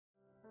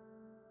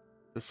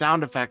The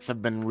sound effects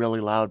have been really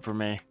loud for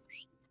me.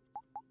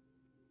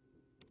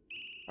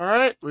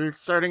 Alright, we're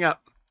starting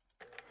up.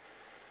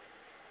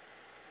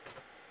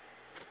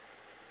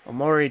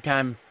 OMORI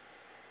time.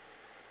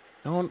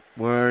 Don't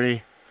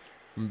worry.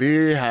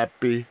 Be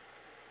happy.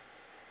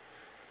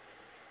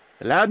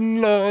 The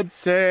landlord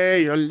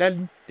say your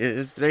rent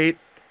is late.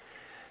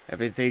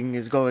 Everything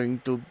is going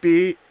to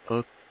be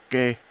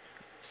okay.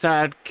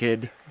 Sad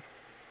kid.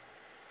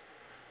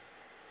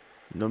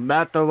 No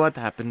matter what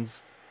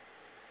happens.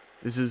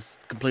 This is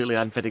completely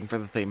unfitting for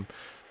the theme.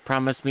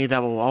 Promise me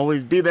that we'll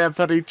always be there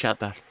for each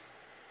other.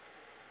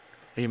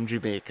 I am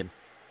Jamaican.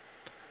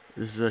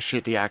 This is a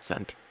shitty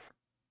accent.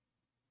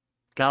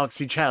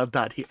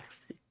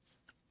 GalaxyChild.exe.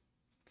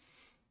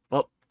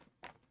 Well,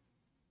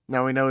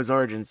 now we know his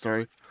origin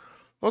story.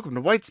 Welcome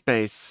to White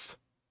Space.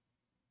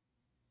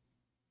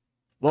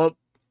 Well,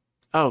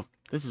 oh,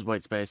 this is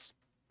White Space.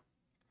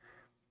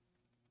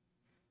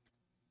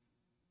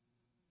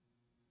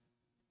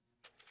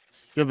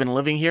 You have been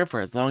living here for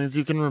as long as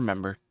you can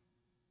remember.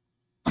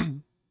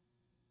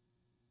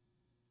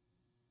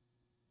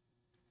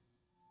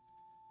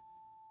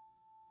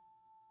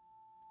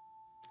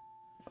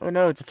 Oh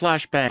no, it's a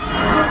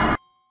flashbang.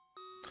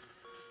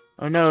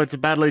 Oh no, it's a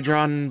badly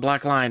drawn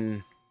black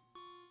line.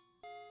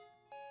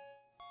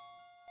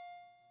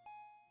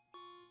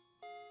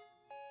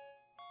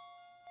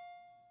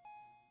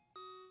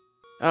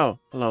 Oh,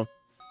 hello.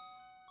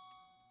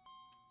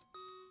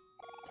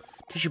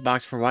 Tissue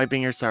box for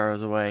wiping your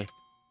sorrows away.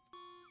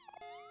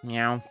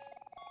 Meow.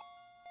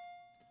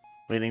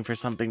 Waiting for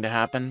something to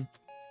happen.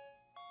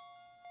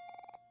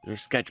 Your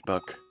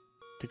sketchbook.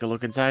 Take a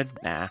look inside?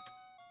 Nah.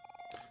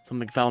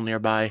 Something fell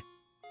nearby.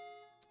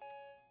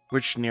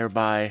 Which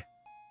nearby?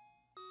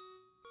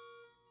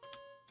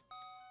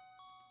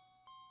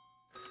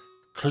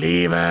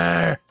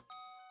 Cleaver!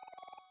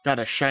 Got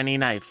a shiny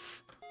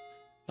knife.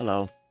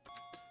 Hello.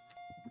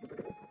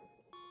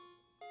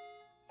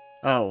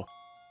 Oh.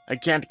 I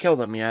can't kill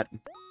them yet.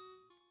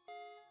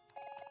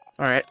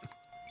 Alright.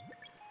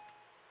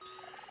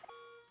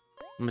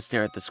 I'm gonna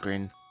stare at the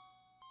screen.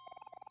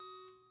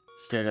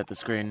 Stared at the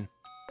screen.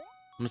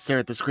 I'm gonna stare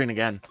at the screen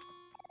again.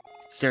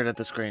 Stared at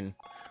the screen.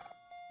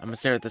 I'm gonna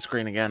stare at the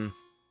screen again.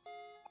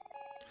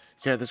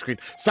 Stare at the screen.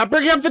 Stop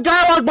bringing up the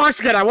dialogue box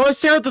again! I wanna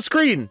stare at the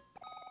screen!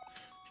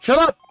 Shut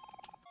up!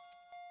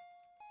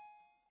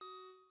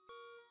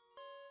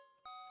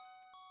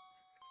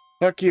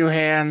 Fuck you,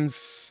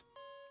 hands.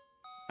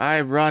 I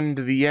run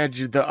to the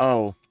edge of the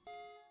O.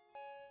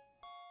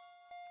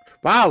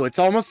 Wow, it's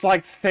almost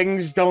like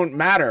things don't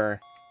matter.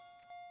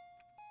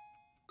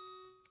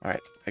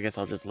 Alright, I guess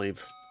I'll just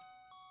leave.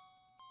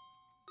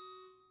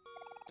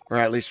 Or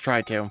at least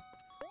try to.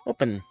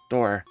 Open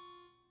door.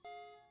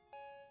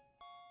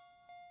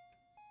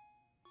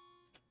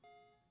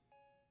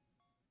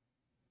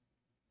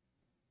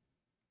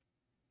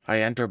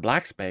 I enter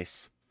black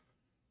space.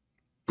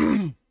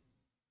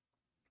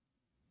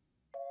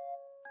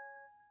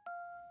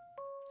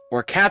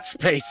 Or cat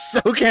space,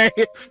 okay.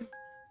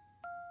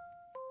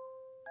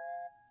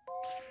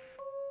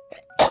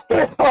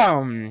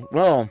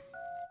 Well.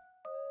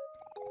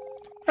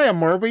 Hey,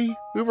 OMORI.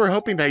 We were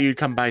hoping that you'd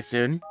come by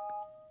soon.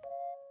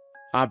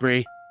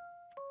 Aubrey.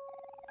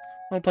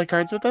 Wanna play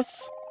cards with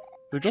us?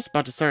 We're just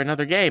about to start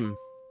another game.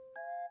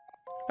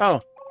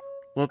 Oh.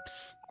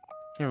 Whoops.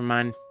 Never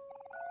mind.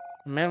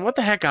 Man, what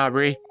the heck,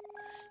 Aubrey?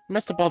 You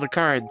messed up all the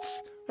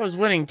cards. I was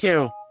winning,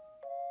 too.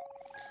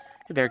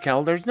 Hey there,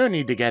 Kel. There's no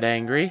need to get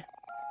angry.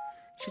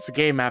 It's just a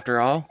game, after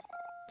all.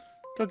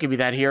 Don't give me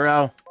that,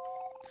 hero.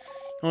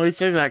 You only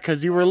say that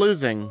because you were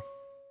losing.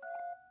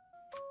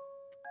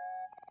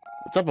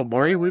 What's up,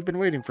 OMORI? We've been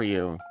waiting for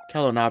you.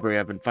 Kel and Aubrey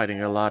have been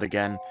fighting a lot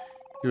again.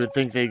 You would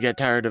think they'd get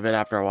tired of it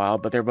after a while,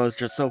 but they're both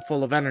just so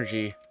full of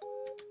energy.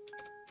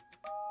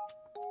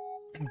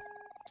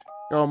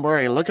 Yo,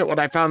 OMORI, look at what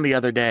I found the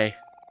other day.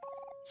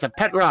 It's a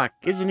pet rock.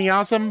 Isn't he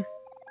awesome?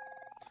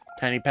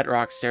 Tiny pet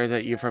rock stares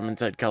at you from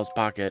inside Kel's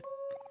pocket.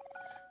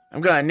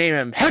 I'm gonna name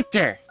him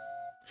Hector!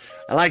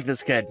 I like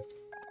this kid.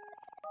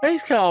 Why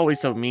is Kel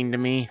always so mean to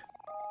me?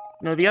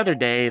 You know, the other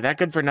day, that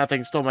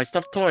good-for-nothing stole my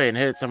stuffed toy and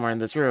hid it somewhere in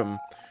this room.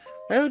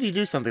 Why would he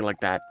do something like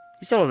that?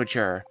 He's so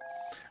immature.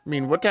 I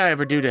mean, what did I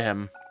ever do to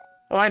him?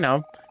 Oh, I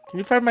know. Can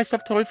you find my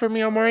stuffed toy for me,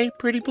 OMORI?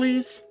 Pretty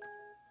please?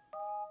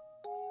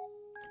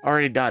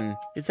 Already done.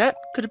 Is that...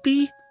 could it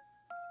be?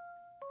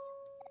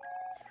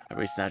 I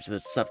already snatched the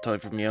stuffed toy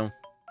from you.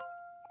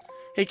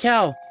 Hey,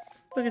 Cal.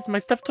 Look, it's my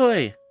stuffed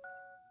toy.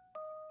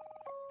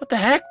 What the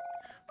heck?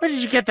 Where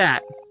did you get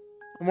that?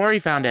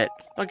 OMORI found it.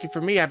 Lucky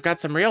for me, I've got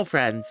some real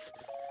friends.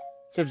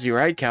 Serves you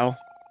right, Cal.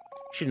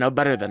 You should know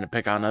better than to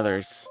pick on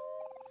others.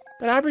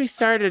 But Aubrey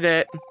started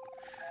it.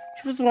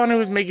 She was the one who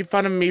was making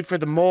fun of me for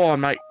the mole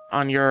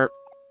on your...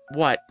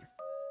 what?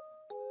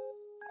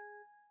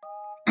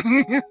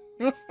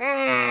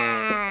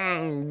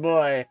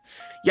 Boy.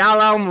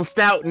 Y'all almost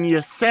outing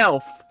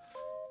yourself.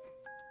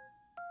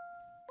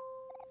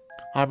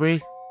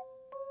 Aubrey?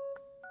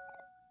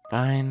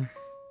 Fine.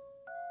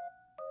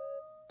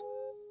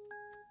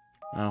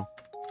 Oh.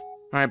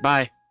 Alright,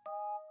 bye.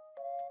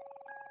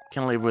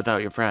 Can't leave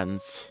without your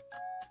friends.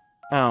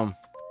 Yeah,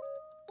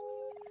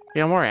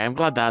 OMORI, I'm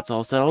glad that's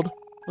all settled.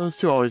 Those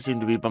two always seem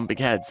to be bumping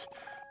heads.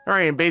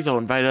 Mari and Basil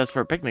invited us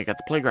for a picnic at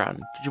the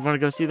playground. Did you want to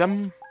go see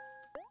them?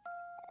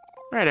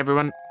 Alright,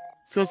 everyone.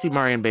 Let's go see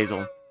Mari and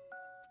Basil.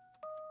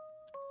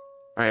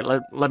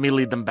 Alright, let me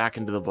lead them back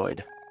into the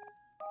void.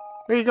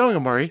 Where are you going,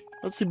 OMORI?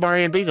 Let's see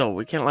Mari and Basil.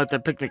 We can't let the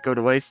picnic go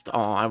to waste.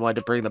 Oh, I wanted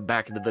to bring them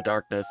back into the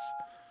darkness.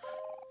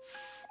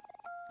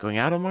 Going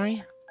out,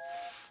 OMORI?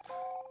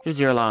 Here's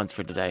your allowance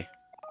for today.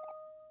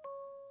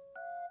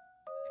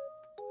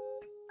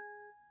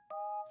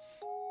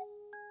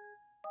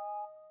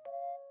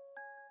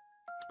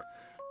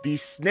 The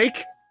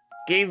snake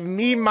gave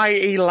me my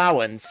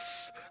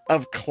allowance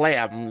of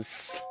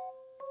clams.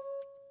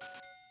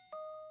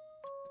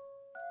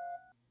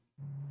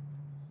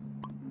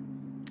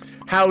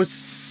 How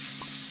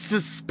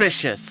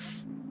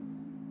suspicious.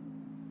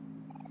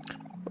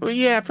 Oh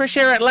yeah, fresh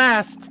air at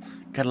last.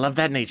 Gotta love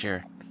that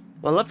nature.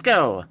 Well, let's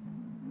go.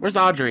 Where's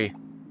Audrey?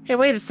 Hey,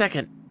 wait a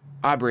second.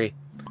 Aubrey.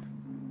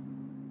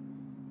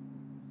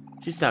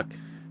 She's stuck.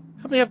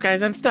 Help me up,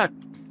 guys. I'm stuck.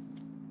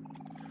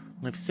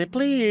 If you say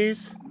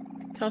please.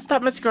 Cal,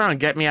 stop messing around.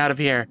 Get me out of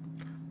here.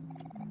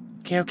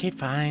 Okay,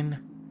 fine.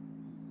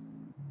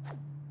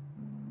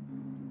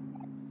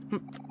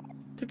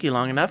 Took you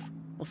long enough.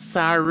 Well,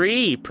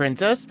 sorry,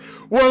 princess.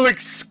 Well,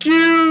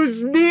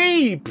 excuse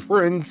me,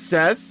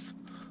 princess.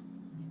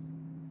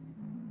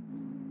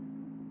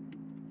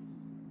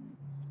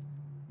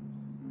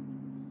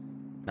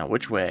 Now,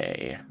 which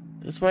way?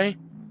 This way?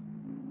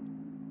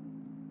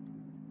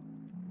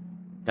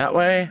 That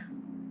way?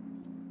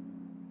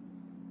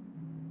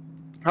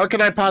 How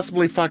could I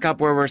possibly fuck up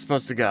where we're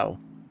supposed to go?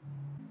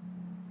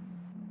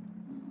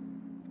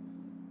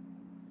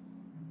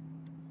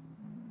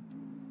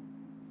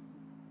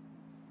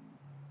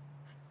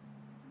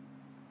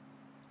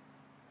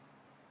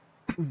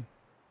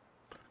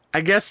 I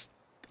guess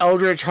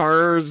Eldritch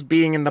Horrors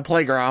being in the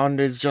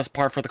playground is just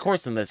par for the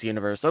course in this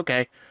universe.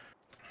 Okay.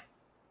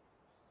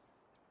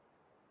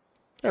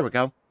 There we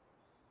go.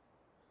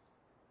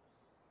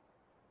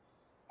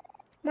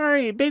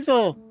 Mari,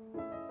 Basil!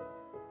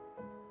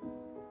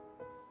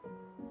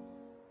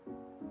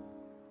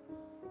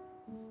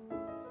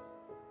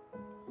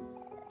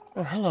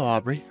 Oh, hello,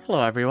 Aubrey.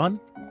 Hello, everyone.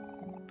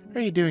 How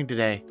are you doing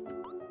today?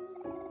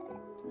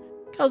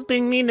 Cal's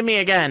being mean to me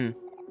again.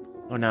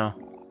 Oh, no.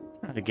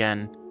 Not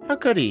again. How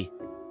could he?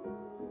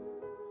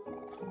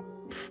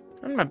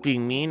 I'm not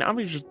being mean. I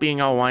was just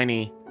being all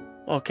whiny.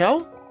 Well,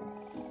 Kel?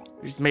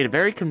 You just made a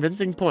very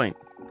convincing point.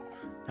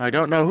 Now I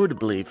don't know who to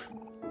believe.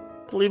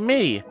 Believe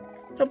me.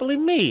 Don't believe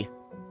me.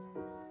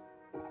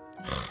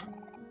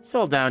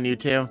 Settle down, you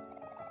two.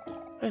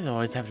 Why does it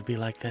always have to be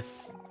like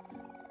this?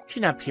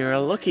 Chin up,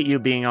 hero. Look at you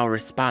being all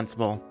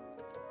responsible.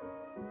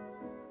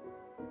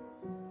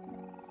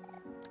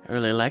 I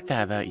really like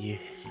that about you.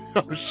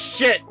 Oh,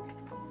 shit!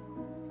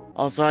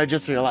 Also, I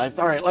just realized,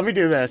 alright, let me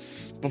do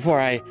this before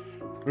I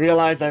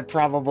realize I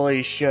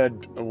probably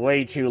should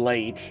way too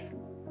late.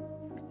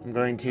 I'm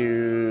going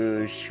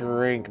to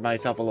shrink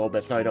myself a little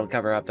bit so I don't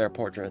cover up their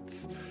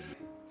portraits.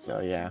 So,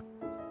 yeah.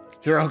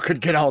 Hero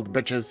could get all the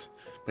bitches,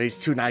 but he's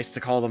too nice to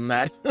call them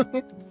that.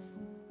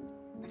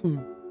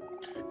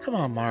 Come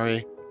on,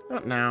 Mari.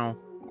 Not now.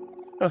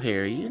 Oh,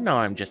 here, you know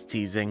I'm just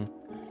teasing.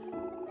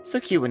 So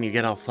cute when you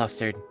get all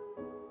flustered.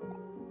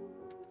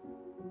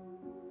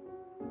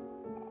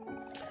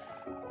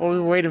 While we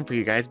were waiting for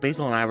you guys,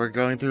 Basil and I were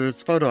going through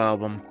his photo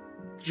album.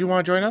 Did you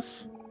want to join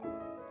us?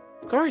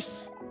 Of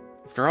course.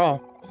 After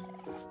all,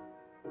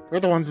 we're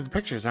the ones in the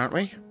pictures, aren't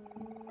we?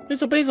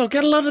 Basil,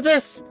 get a load of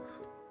this!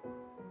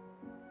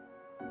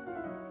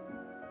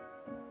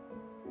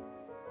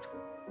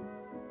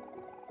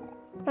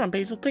 Come on,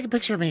 Basil, take a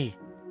picture of me.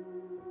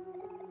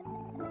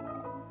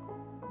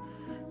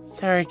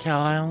 Sorry, Cal,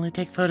 I only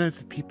take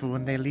photos of people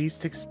when they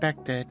least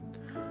expect it.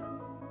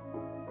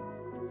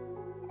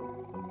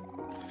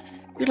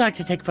 You'd like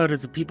to take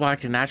photos of people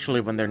acting naturally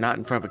when they're not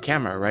in front of a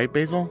camera, right,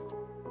 Basil?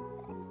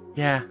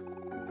 Yeah.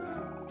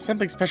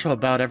 Something special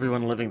about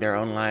everyone living their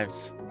own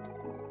lives.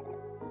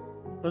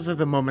 Those are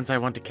the moments I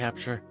want to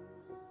capture.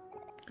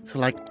 So,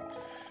 like,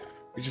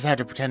 we just had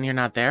to pretend you're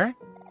not there?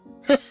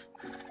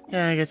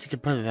 Yeah, I guess you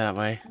could put it that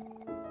way.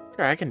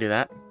 Sure, I can do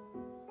that.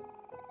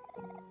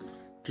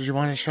 Did you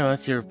want to show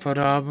us your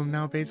photo album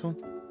now, Basil?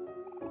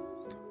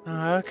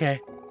 Oh,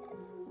 okay.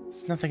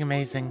 It's nothing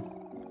amazing.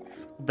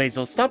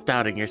 Basil, stop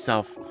doubting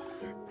yourself.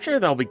 I'm sure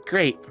they'll be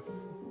great.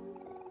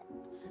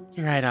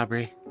 You're right,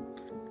 Aubrey.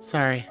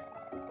 Sorry.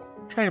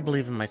 Try to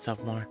believe in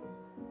myself more.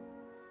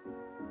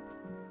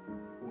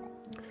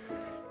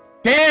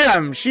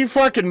 Damn! She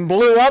fucking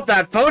blew up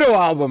that photo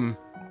album!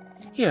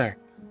 Here.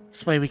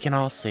 This way we can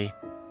all see.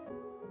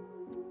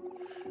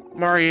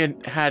 Mari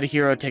had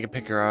Hero take a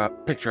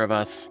picture of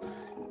us.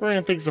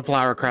 Ryan thinks the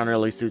flower crown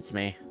really suits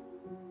me.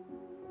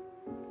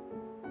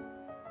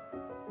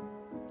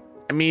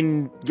 I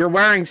mean, you're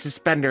wearing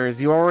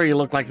suspenders. You already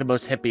look like the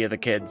most hippie of the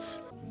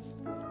kids.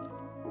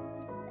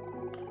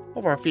 All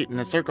of our feet in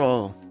a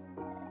circle.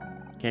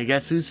 Can you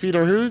guess whose feet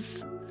are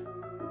whose?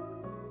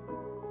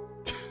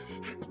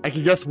 I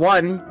can guess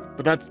one,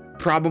 but that's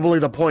probably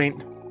the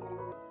point.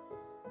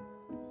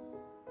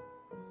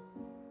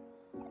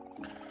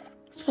 I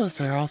suppose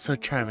they're all so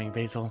charming,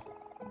 Basil.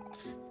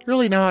 You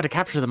really know how to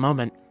capture the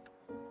moment.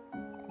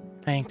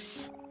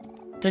 Thanks.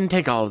 Didn't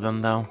take all of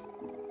them, though.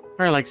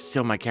 Or I like to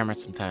steal my camera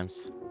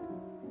sometimes.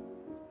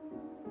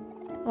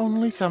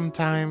 Only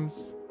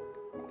sometimes.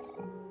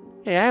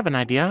 Hey, I have an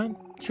idea.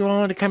 Do you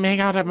want to come hang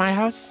out at my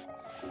house?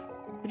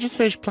 I just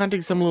finished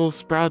planting some little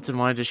sprouts and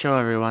wanted to show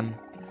everyone.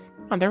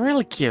 Oh, they're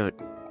really cute.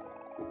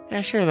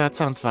 Yeah, sure, that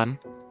sounds fun.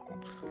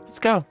 Let's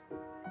go.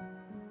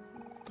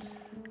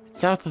 It's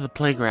south of the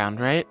playground,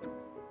 right?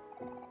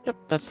 Yep,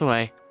 that's the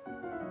way.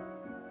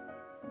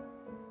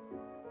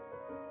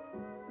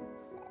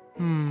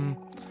 I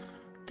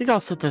think I'll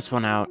sit this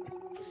one out.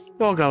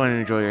 You all go and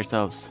enjoy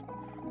yourselves.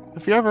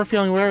 If you're ever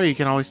feeling weary, you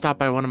can always stop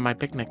by one of my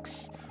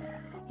picnics.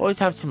 Always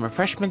have some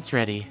refreshments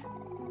ready.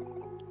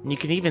 And you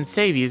can even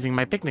save using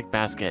my picnic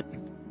basket.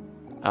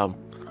 Oh.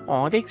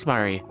 Aw, thanks,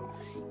 Mari.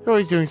 You're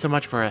always doing so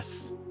much for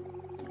us.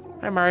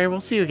 Bye, Mari.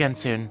 We'll see you again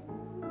soon.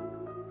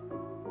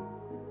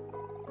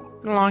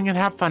 Get along and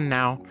have fun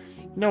now.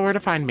 You know where to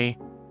find me.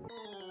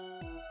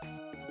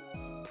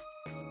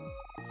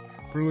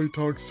 Really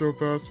talks so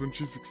fast when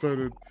she's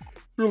excited.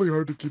 Really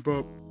hard to keep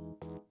up.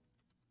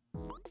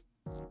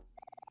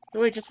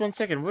 Wait, just 1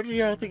 second. Where do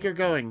you all think you're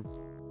going?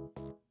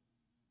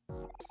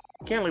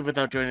 Can't leave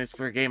without joining us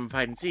for a game of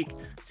hide and seek.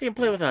 See and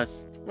play with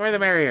us. More the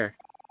merrier.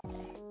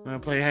 Wanna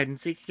play hide and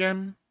seek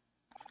again?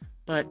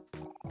 But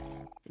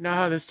you know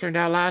how this turned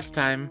out last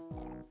time?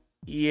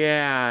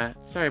 Yeah.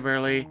 Sorry,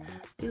 Burley.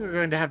 I think we're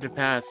going to have to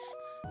pass.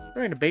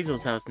 We're going to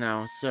Basil's house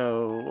now,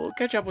 so we'll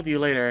catch up with you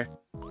later.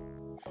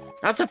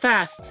 Not so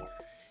fast!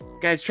 You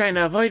guys trying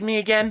to avoid me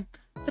again?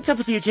 What's up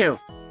with you two?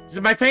 Is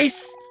it my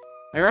face?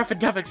 My rough and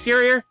tough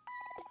exterior?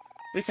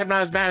 At least I'm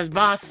not as bad as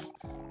Boss.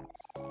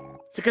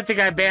 It's a good thing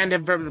I banned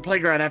him from the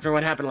playground after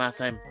what happened last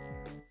time.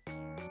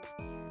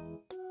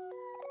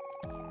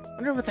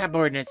 Wonder what that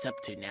Boardnet's up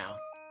to now.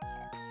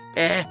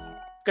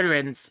 Good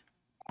riddance.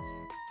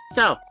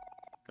 So,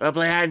 wanna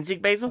play hide and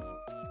seek, Basil?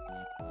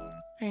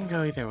 I can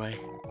go either way.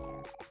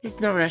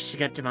 There's no rush to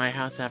get to my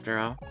house after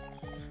all.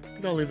 I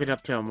think I'll leave it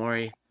up to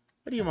Omori.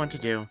 What do you want to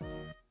do?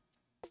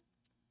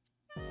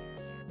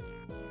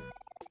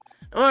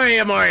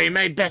 Omori,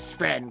 my best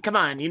friend. Come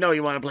on, you know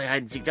you want to play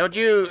hide and seek, don't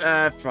you?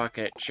 Fuck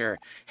it, sure.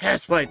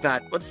 That's what I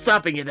thought. What's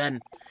stopping you then?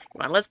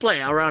 Come on, let's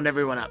play. I'll round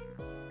everyone up.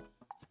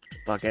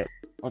 Fuck it.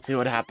 Let's see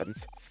what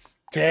happens.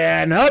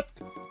 10 up!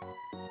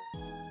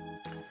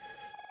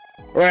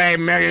 Right,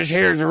 Merius,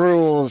 here's the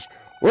rules.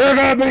 We're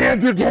gonna be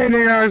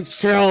entertaining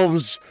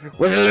ourselves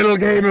with a little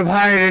game of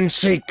hide and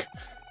seek.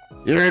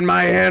 You're in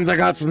my hands, I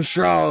got some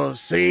straws,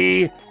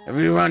 see?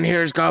 Everyone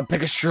here's gotta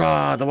pick a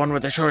straw. The one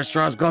with the short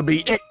straw's gonna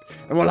be it.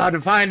 And we'll have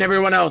to find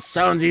everyone else.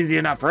 Sounds easy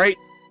enough, right?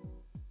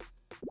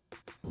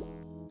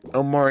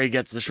 Omori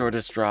gets the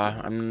shortest straw.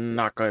 I'm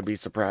not gonna be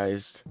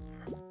surprised.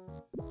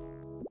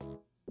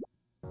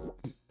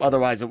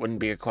 Otherwise, it wouldn't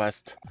be a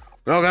quest.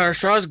 We all got our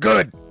straws?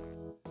 Good!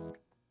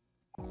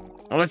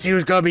 Well, let's see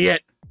who's gonna be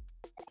it.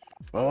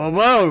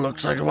 Whoa,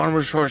 looks like the one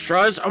with short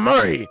straws.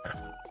 Omori!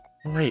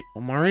 Wait,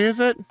 Omori is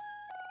it?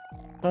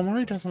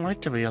 Omori doesn't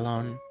like to be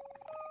alone.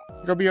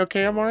 You gonna be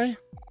okay, Omori?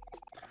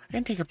 I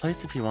can take your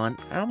place if you want.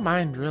 I don't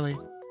mind, really.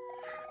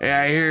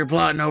 Yeah, I hear you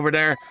plotting over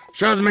there.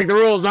 Straws make the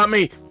rules, not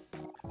me.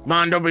 Come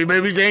on, don't be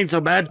babies. It ain't so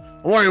bad.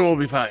 Omori will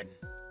be fine.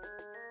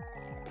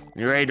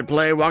 You ready to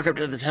play? Walk up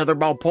to the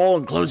tetherball pole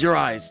and close your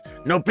eyes.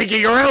 No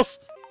peeking or else!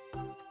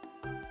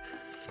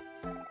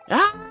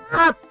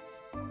 Ah!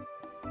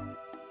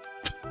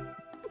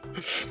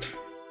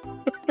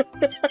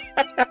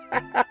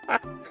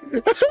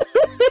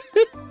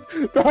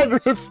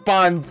 That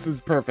response is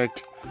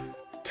perfect.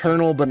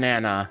 Eternal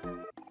banana.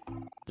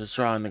 Just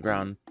draw on the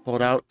ground. Pull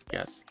it out?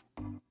 Yes.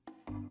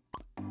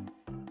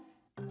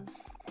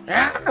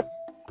 Ah!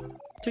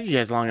 Took you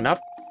guys long enough.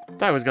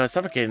 Thought I was gonna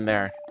suffocate in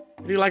there.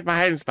 How do you like my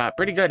hiding spot?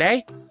 Pretty good,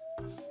 eh?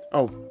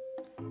 Oh.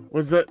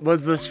 Was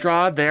the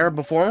straw there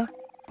before?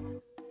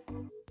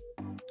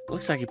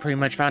 Looks like you pretty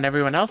much found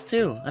everyone else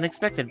too.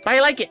 Unexpected. But I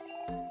like it!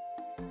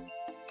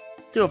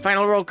 Let's do a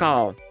final roll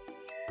call.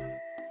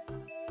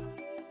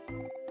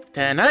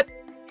 10 up.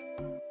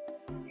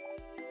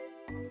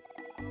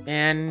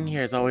 And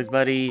here's always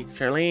buddy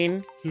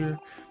Charlene. Here.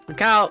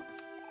 Mikal.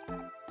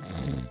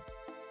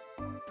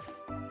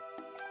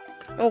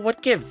 Oh,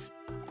 what gives?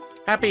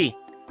 Happy.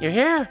 You're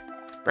here?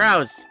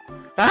 Browse.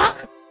 Ah!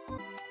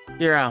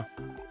 Hero.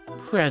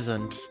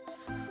 Present.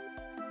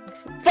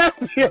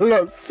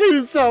 Fabulous.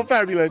 So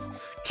fabulous.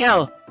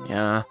 Kill.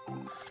 Yeah.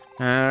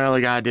 I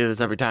really gotta do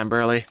this every time,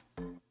 Burley.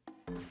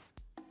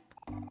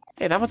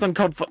 Hey, that was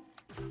uncode for...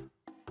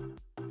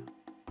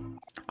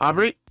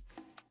 Aubrey?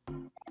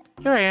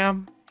 Here I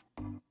am.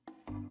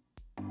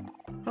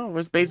 Oh,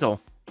 where's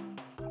Basil?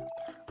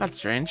 That's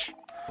strange.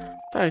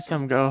 Thought I saw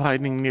him go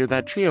hiding near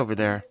that tree over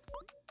there.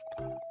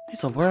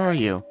 Basil, where are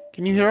you?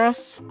 Can you hear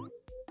us?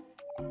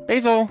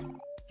 Basil,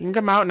 you can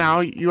come out now.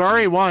 You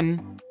already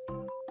won.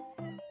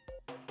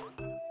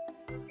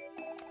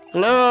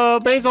 Hello,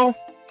 Basil?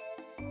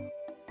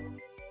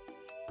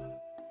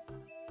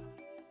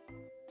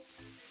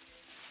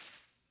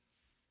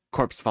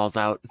 corpse falls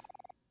out.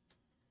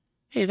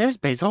 Hey, there's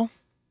Basil.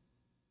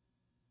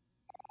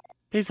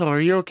 Basil,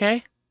 are you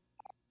okay?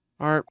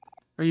 Are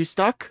you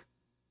stuck?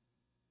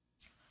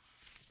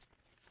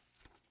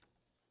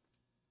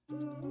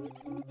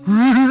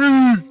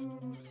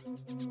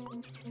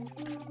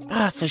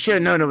 Boss, I should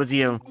have known it was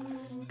you.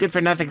 Good for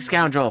nothing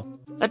scoundrel.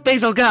 Let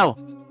Basil go!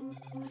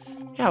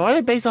 Yeah, what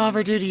did Basil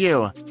ever do to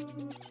you?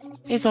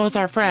 Basil is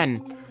our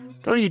friend.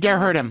 Don't you dare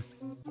hurt him.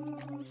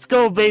 Let's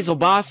go, Basil,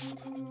 boss.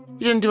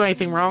 You didn't do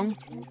anything wrong.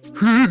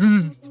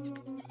 You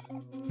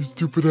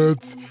stupid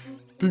heads.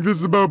 Think this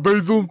is about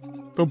Basil?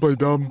 Don't play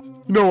dumb.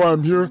 You know why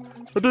I'm here.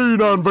 How dare you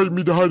not invite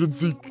me to hide and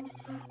seek?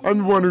 I'm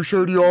the one who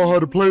showed you all how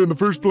to play in the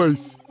first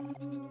place.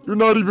 You're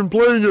not even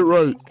playing it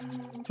right.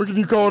 What can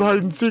you call it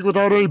hide and seek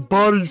without any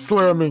body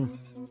slamming?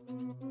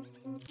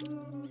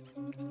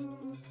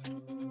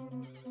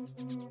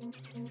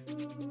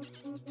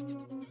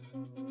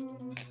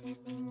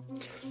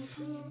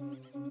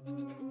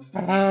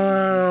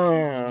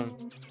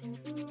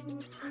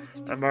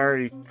 I'm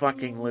already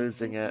fucking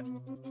losing it.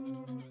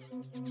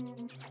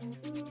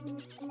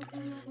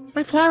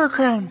 My flower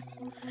crown!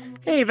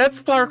 Hey, that's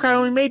the flower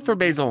crown we made for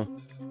Basil.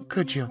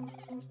 Could you?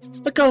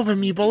 Let go of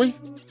him, you bully.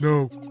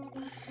 No.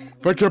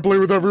 If I can't play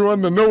with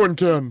everyone, then no one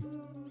can.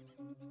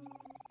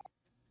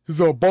 This is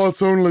a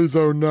boss-only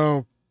zone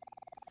now.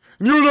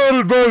 And you're not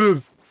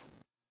invited!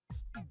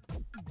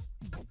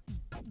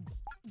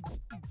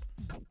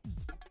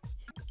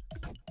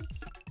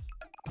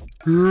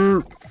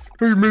 You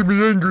made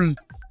me angry.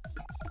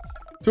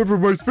 Except for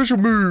my special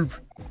move.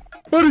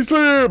 Body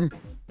slam!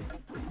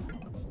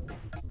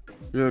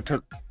 You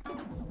took...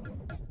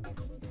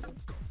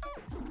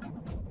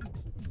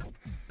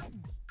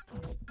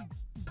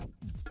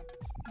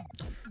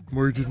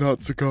 Mori did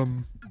not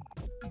succumb.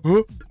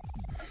 Huh?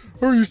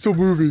 How are you still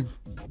moving?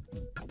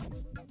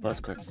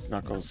 Buzz crits,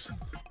 Knuckles.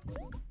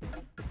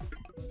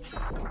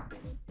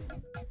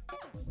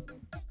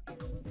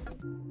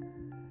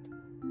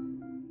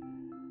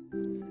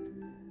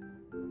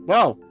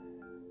 Well.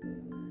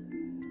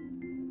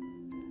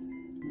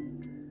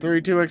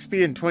 32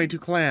 XP and 22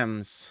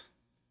 clams.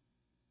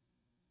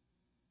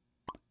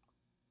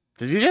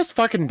 Does he just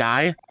fucking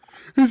die?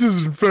 This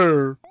isn't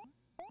fair.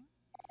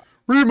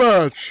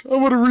 Rematch! I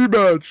want a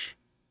rematch!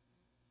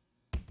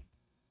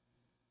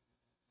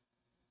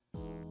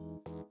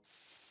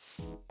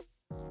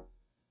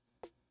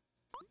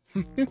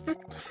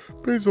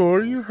 Basil,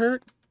 are you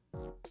hurt?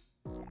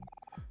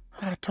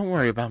 Don't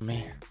worry about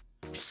me.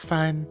 I'm just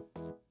fine.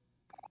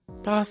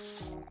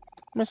 Boss,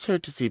 it must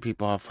hurt to see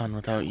people have fun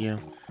without you.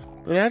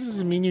 But that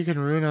doesn't mean you can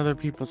ruin other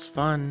people's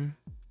fun.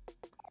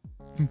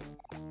 You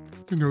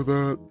know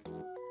that.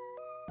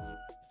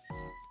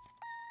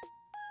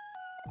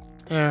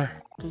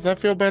 There. Does that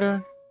feel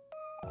better?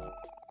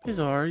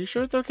 Basil, are you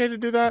sure it's okay to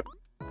do that?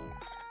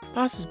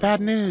 Boss, is bad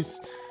news.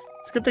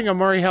 It's a good thing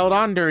OMORI held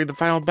on during the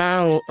final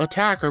battle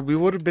attack, or we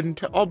would have been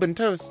all been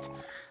toast.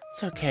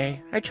 It's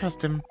okay. I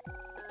trust him.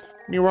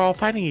 When you were all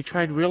fighting, he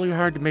tried really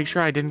hard to make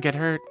sure I didn't get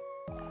hurt.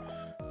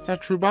 Is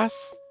that true,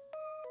 boss?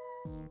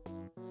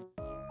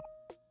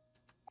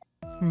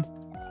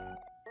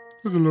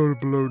 There's a load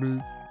of baloney.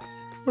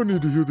 I don't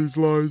need to hear these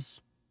lies.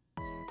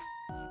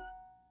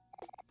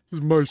 This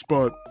is my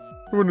spot.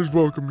 Everyone is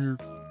welcome here.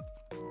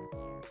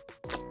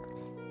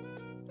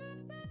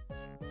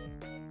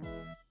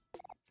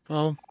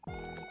 Well,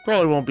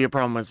 probably won't be a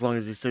problem as long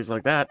as he stays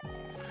like that.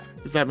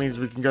 Because that means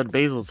we can go to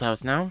Basil's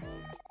house now.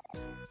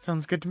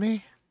 Sounds good to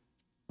me.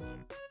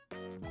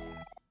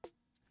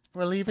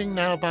 We're leaving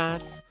now,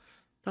 boss.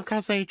 Don't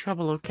cause any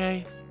trouble,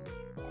 okay?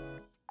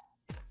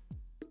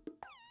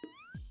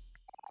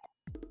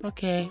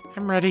 Okay,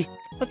 I'm ready.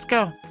 Let's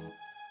go.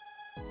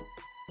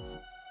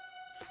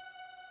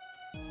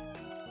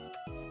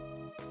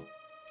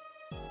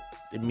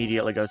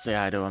 Immediately go say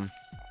hi to him.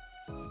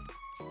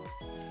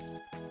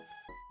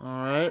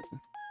 Alright.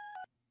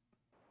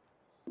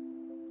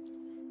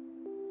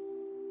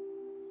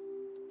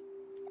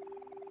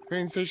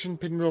 Train station,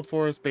 Pinwheel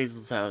Forest,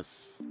 Basil's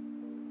house.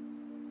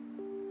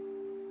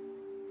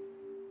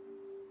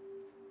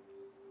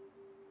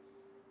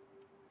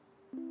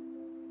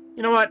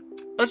 You know what?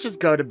 Let's just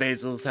go to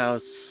Basil's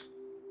house.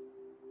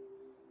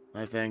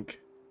 I think.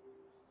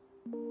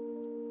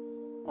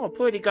 Oh,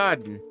 pretty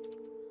garden.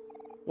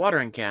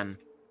 Watering can.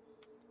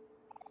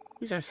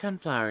 These are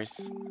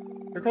sunflowers.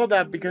 They're called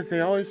that because they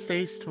always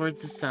face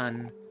towards the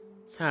sun.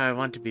 That's how I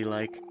want to be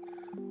like.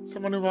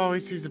 Someone who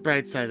always sees the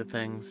bright side of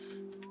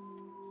things.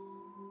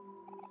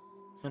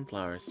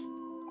 Sunflowers.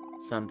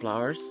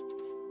 Sunflowers.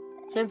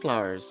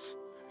 Sunflowers.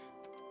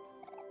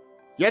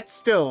 Yet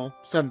still,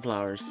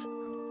 sunflowers.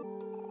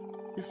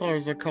 These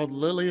flowers are called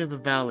Lily of the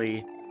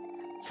Valley.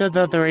 It said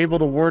that they're able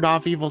to ward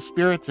off evil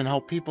spirits and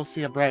help people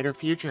see a brighter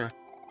future.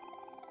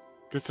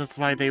 Guess that's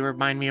why they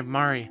remind me of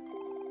Mari.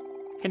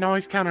 I can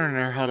always count on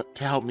her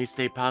to help me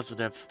stay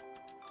positive.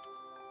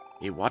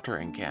 A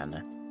watering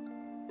can.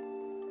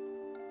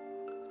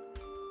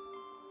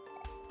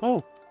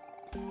 Oh,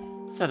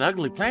 it's that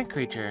ugly plant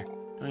creature.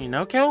 Don't you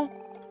know, Kel?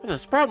 It's a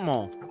sprout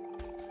mole.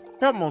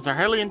 Sprout moles are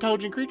highly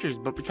intelligent creatures,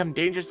 but become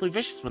dangerously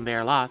vicious when they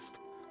are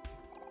lost.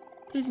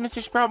 Please, Mr.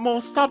 Sprout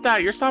Mole, stop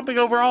that! You're stomping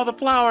over all the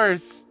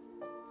flowers!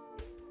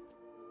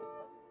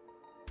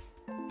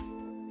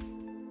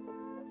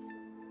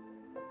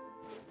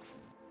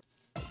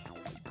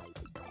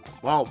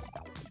 Whoa.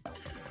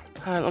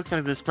 It looks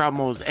like the Sprout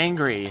Mole is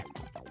angry.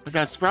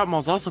 Because Sprout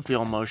Moles also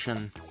feel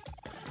emotion.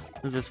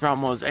 As the Sprout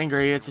Mole is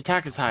angry, its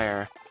attack is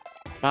higher.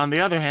 But on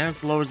the other hand,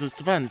 it lowers its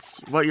defense.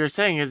 What you're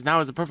saying is now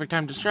is a perfect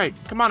time to strike.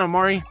 Come on,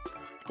 OMORI.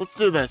 Let's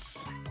do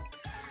this.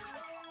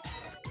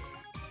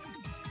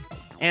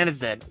 And it's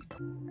dead.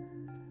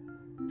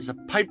 There's a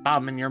pipe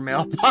bomb in your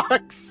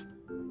mailbox.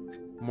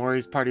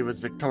 OMORI's party was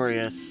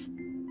victorious.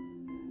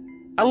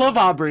 I love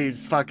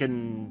Aubrey's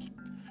fucking...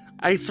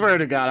 I swear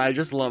to God, I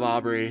just love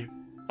Aubrey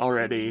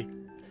already.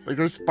 Like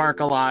her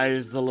sparkle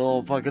eyes, the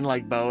little fucking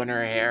like bow in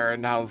her hair,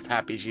 and how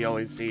happy she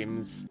always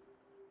seems.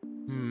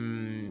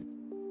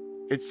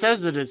 It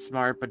says it is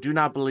smart, but do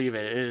not believe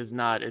it. It is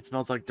not. It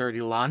smells like dirty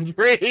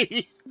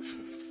laundry.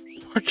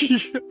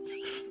 Fucking...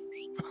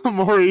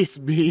 OMORI's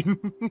mean.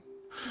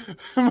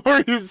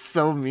 OMORI is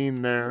so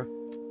mean there.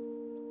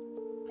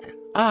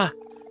 Ah,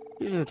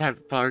 these are the type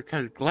of flower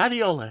called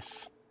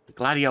gladiolus. The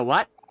gladio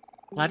what?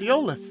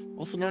 Gladiolus,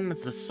 also known as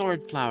the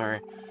sword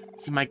flower.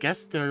 As you might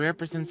guess, they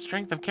represent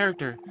strength of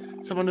character.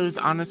 Someone who is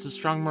honest with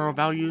strong moral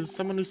values,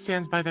 someone who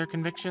stands by their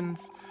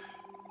convictions.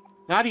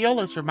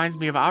 Gladiolus reminds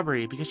me of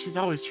Aubrey because she's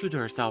always true to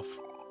herself.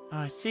 Oh,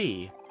 I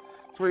see.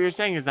 So what you're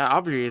saying is that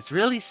Aubrey is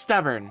really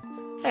stubborn.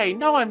 Hey,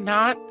 no I'm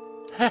not.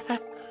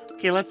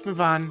 Okay, let's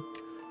move on.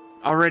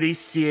 Already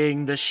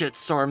seeing the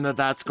shitstorm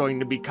that's going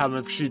to become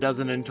if he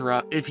doesn't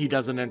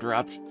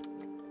interrupt.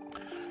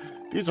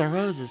 These are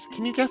roses.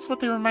 Can you guess what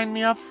they remind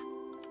me of?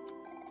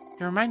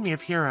 They remind me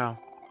of Hero.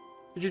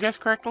 Did you guess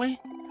correctly?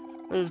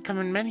 Roses come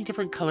in many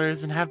different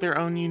colors and have their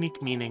own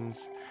unique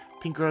meanings.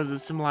 Pink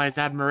roses symbolize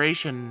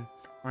admiration.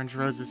 Orange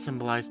roses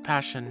symbolize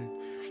passion.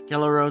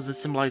 Yellow roses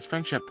symbolize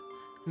friendship.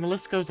 And the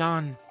list goes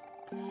on.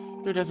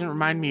 Hero doesn't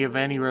remind me of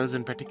any rose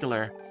in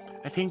particular.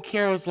 I think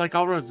Hero is like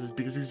all roses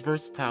because he's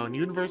versatile and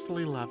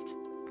universally loved.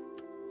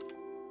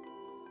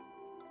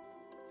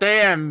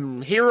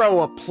 Damn,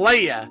 Hero a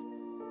player!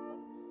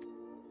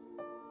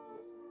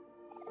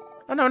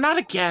 Oh no, not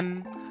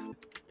again!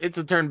 It's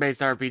a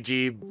turn-based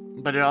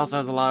RPG, but it also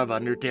has a lot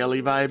of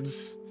Undertale-y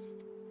vibes.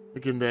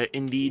 Like in the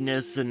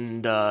indie-ness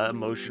and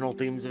emotional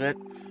themes of it.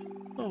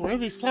 Oh, what are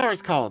these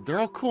flowers called? They're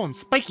all cool and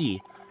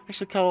spiky.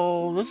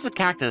 Actually, this is a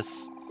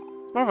cactus.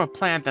 It's more of a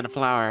plant than a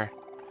flower.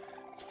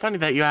 It's funny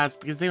that you ask,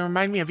 because they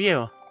remind me of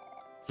you.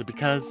 Is it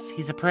because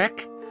he's a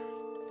prick?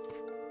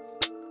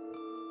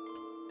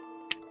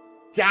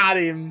 Got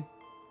him!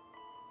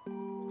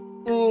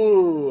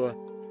 Ooh!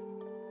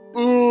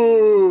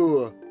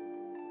 Ooh!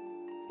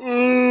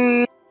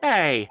 Ooh!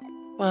 Hey!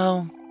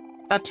 Well,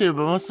 that too,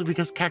 but mostly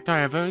because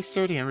cacti are very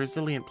sturdy and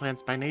resilient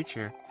plants by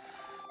nature.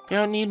 They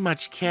don't need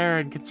much care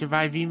and can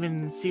survive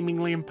even in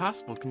seemingly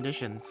impossible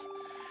conditions.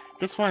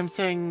 Guess what I'm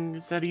saying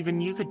is that even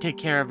you could take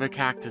care of a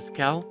cactus,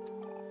 Kel.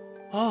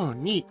 Oh,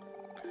 neat.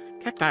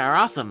 Cacti are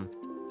awesome.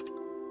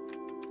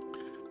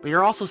 But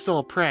you're also still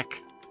a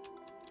prick.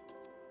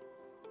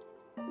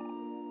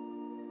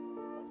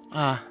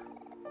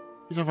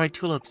 These are white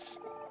tulips.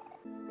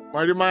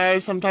 Why do my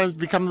eyes sometimes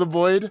become the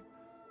void?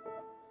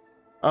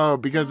 Oh,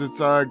 because it's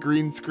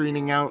green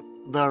screening out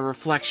the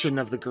reflection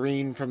of the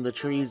green from the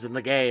trees in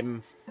the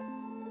game.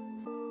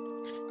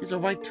 These are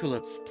white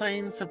tulips,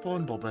 plain, simple,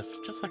 and bulbous,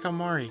 just like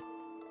OMORI.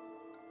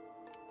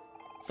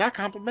 Is that a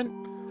compliment?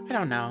 I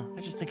don't know,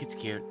 I just think it's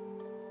cute.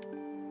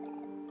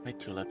 White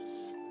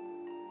tulips.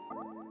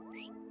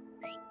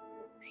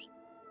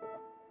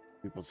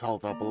 People's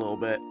health up a little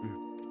bit.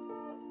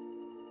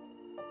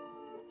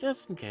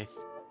 Just in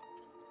case.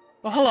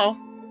 Well, hello.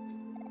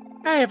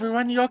 Hi,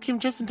 everyone. You all came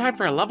just in time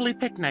for a lovely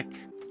picnic.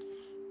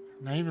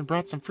 And I even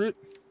brought some fruit.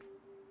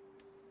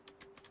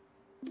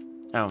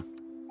 Oh.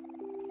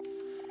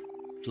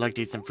 Would you like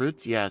to eat some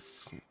fruits?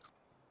 Yes.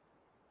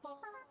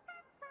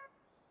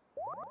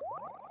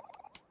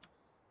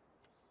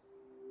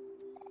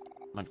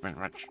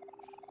 Munch.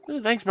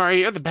 Ooh, thanks, Mario.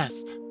 You're the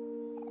best.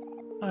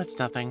 Oh, it's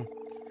nothing.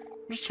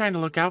 I'm just trying to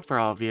look out for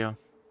all of you.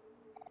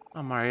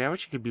 Oh, Mario, I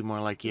wish I could be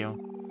more like you.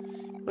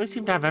 You always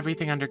seem to have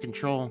everything under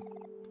control.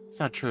 It's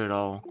not true at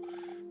all.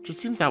 It just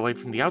seems that way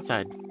from the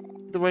outside.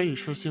 Either way, you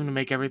sure seem to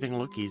make everything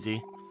look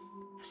easy.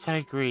 Yes, I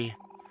agree.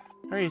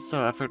 Mario is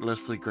so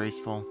effortlessly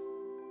graceful.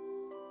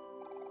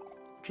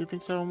 Do you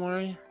think so,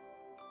 OMORI?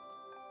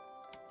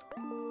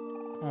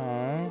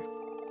 Aww.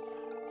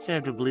 Say I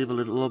have to believe a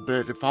little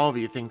bit if all of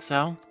you think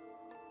so.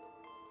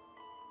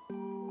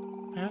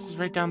 My house is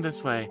right down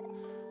this way.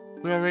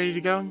 We all ready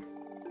to go?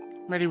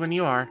 I'm ready when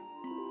you are.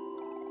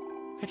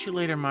 Catch you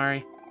later,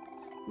 Mari.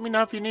 Let me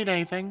know if you need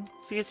anything.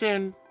 See you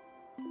soon.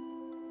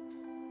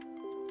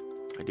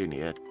 I do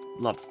need a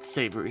love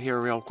save here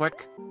real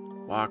quick.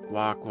 Walk.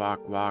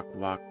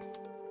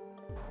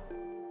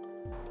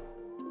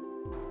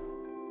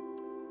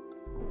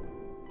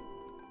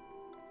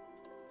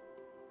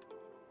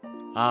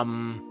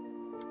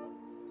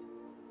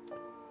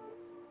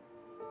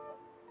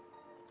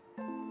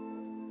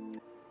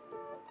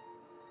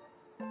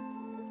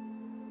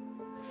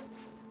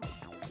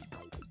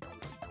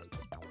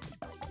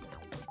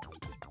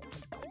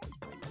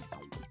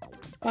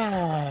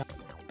 Ah.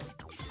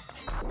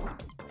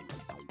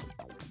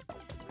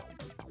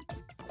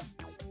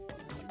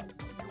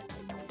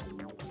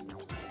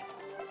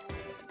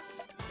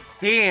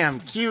 Damn,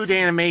 cute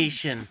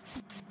animation.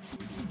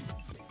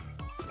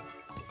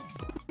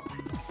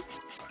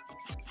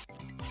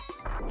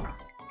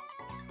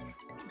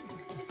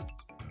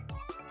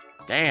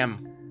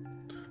 Damn.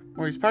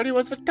 Omori's party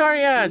was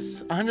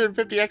victorious!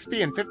 150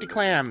 XP and 50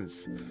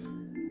 clams.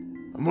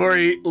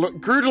 Omori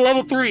grew to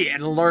level 3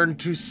 and learned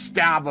to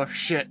stab a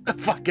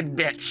fucking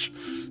bitch.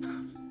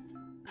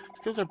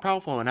 Skills are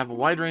powerful and have a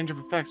wide range of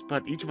effects,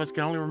 but each of us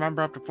can only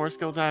remember up to 4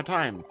 skills at a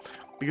time.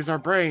 Because our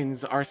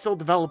brains are still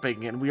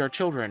developing and we are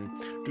children.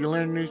 Do you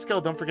learn a new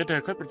skill, don't forget to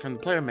equip it from the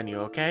player menu,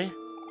 okay?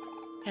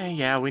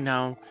 Yeah, we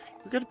know.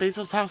 We go to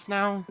Basil's house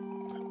now?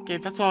 Okay,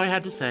 that's all I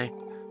had to say.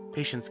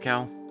 Patience,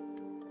 Cal.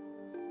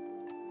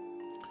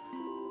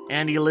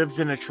 And he lives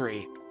in a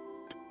tree.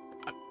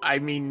 I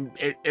mean,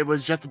 it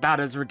was just about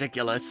as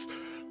ridiculous.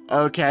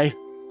 Okay.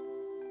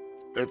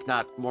 If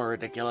not more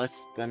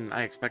ridiculous than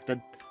I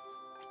expected.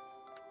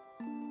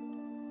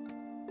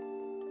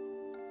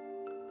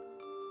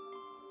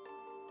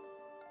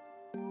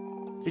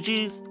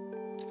 GG's.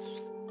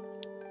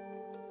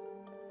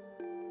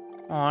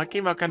 Aw, it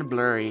came out kind of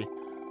blurry.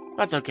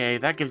 That's okay,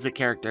 that gives it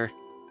character.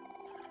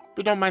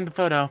 We don't mind the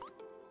photo.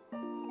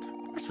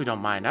 Of course we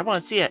don't mind, I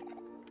want to see it.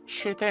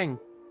 Sure thing.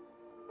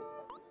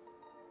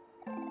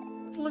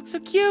 It looks so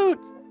cute!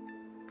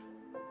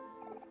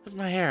 Where's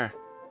my hair?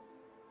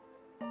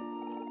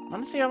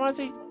 Wanna see, I wanna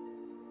see.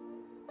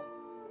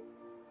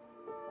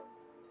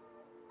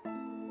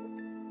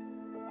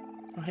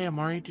 Oh, hey,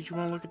 Omori, did you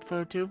want to look at the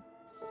photo too?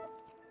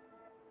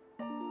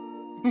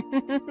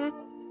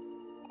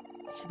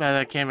 It's too bad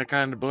that camera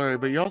kind of blurry,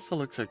 but you also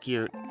look so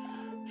cute.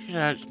 Should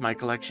add it to my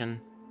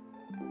collection.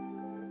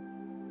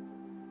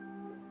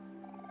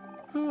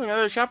 Ooh,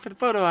 another shot for the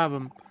photo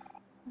album.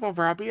 Move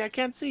over, Robbie, I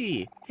can't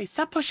see. Hey,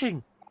 stop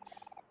pushing.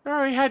 You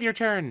already had your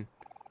turn.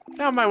 Get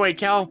out of my way,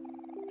 Kel.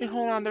 Hey,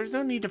 hold on, there's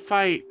no need to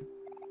fight.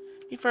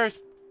 Me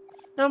first.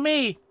 No,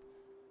 me.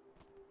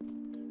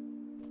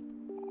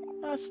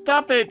 Oh,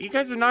 stop it. You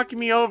guys are knocking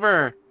me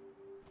over.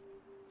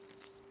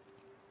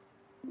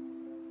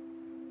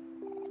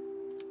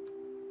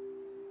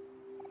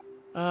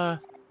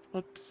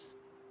 Whoops.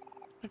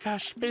 My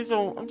gosh,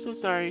 Basil, I'm so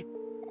sorry.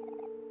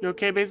 You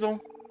okay, Basil?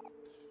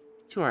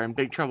 You are in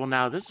big trouble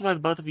now. This is why the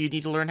both of you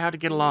need to learn how to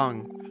get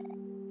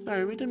along.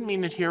 Sorry, we didn't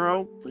mean it,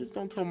 hero. Please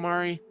don't tell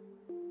Mari.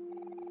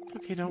 It's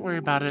okay, don't worry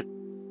about it.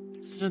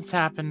 Incidents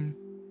happen.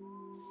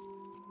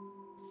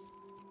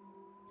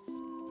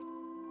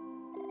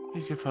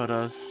 Here's your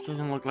photos.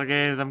 Doesn't look like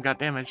any of them got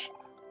damaged.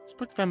 Let's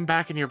put them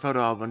back in your photo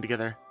album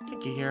together.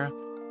 Thank you, hero.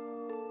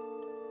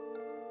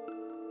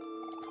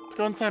 Let's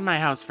go inside my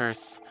house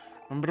first.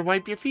 Remember to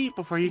wipe your feet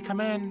before you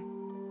come in.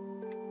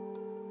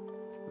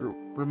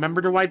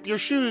 Remember to wipe your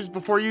shoes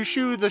before you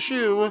shoe the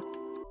shoe.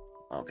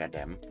 Oh,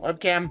 goddamn.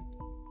 Webcam.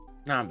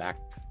 Now I'm back.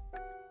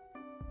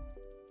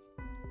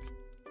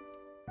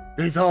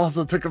 Basil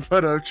also took a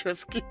photo of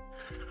Trisky.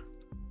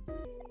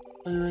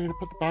 Are you ready to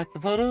put back the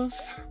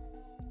photos?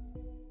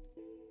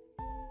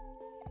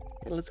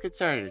 Okay, let's get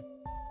started.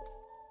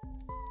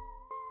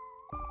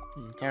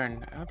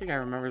 Darn, I don't think I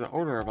remember the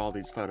order of all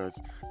these photos.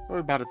 Don't worry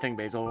about a thing,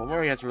 Basil.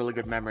 Omori has a really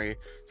good memory,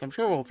 so I'm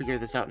sure we'll figure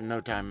this out in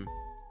no time.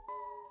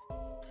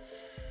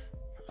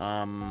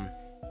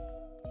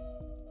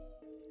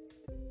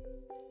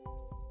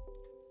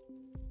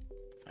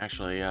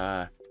 Actually,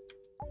 yeah,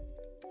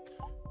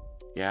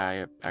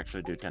 I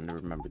actually do tend to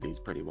remember these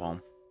pretty well.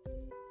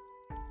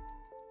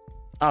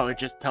 Oh, it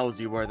just tells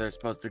you where they're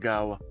supposed to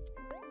go.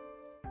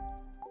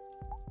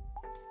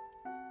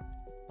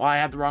 Well, I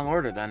had the wrong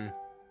order then.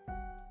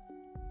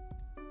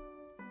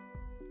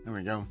 There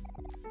we go.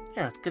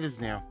 Yeah, good as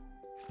new.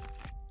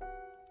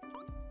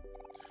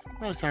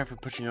 I'm really sorry for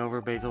pushing you over,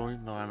 Basil,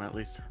 even though I'm at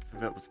least half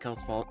of it was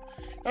Kel's fault.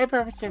 I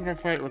promise never to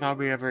fight with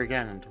Aubrey ever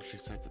again until she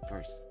starts it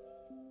first.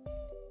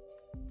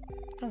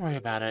 Don't worry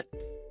about it.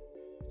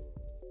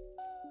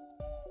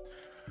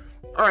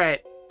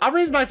 Alright,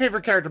 Aubrey's my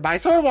favorite character, but I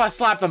sort of want to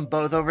slap them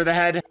both over the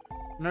head.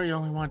 I know you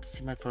only wanted to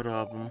see my photo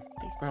album.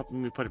 Thank you for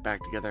helping me put it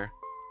back together.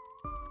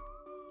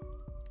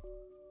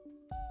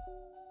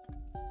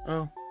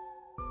 Oh.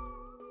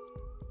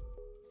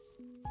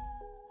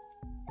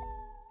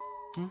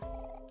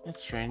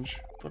 That's strange.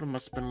 Photo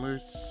must have been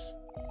loose.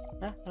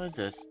 Huh? What is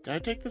this? Did I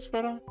take this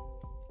photo?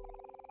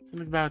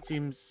 Something about it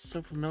seems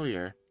so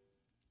familiar.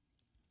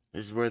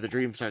 This is where the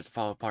dream starts to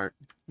fall apart.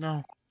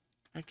 No,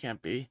 that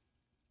can't be.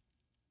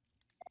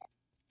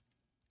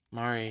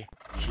 Mari,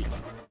 she...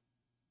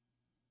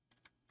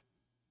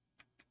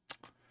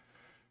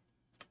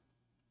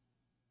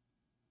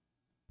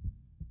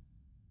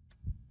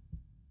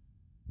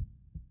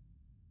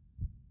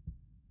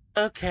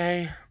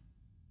 Okay.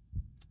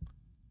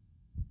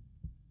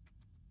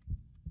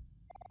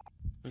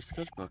 Your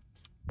sketchbook.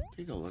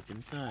 Take a look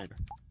inside.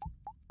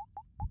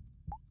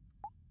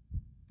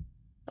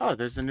 Oh,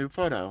 there's a new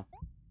photo.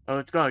 Oh,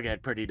 it's gonna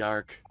get pretty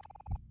dark.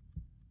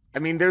 I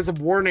mean, there's a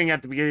warning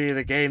at the beginning of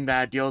the game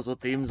that deals with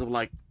themes of,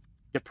 like,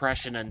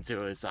 depression and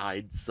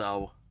suicide,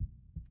 so...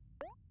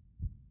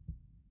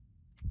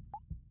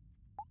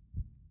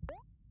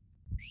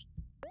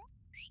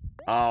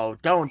 Oh,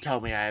 don't tell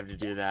me I have to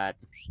do that.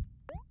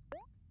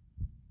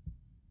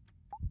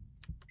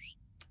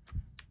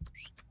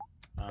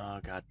 Oh,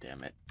 god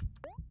damn it.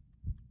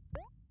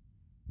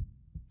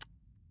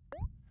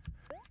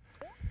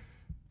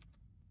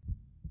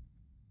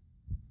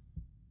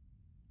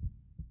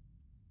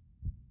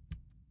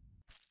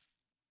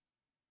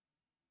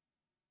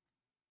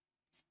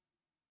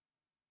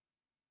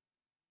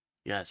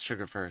 Yes,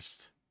 sugar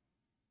first.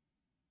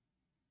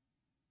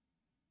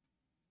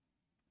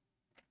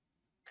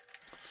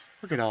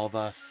 Look at all of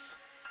us.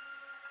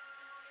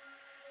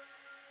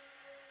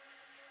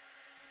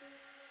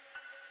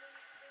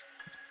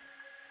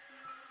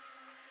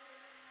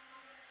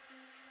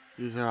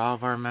 These are all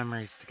of our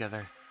memories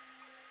together.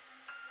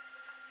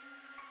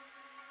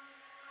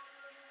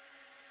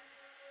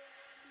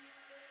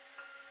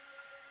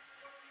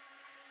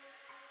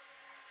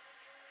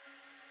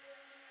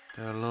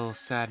 They're a little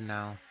sad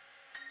now.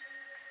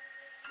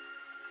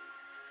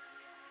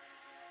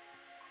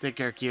 Take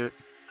care, cute.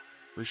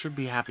 We should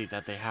be happy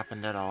that they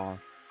happened at all.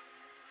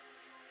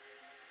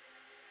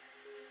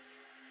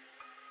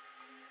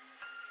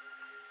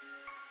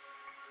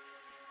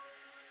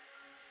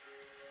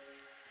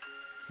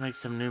 Let's make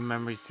some new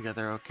memories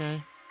together,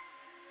 okay?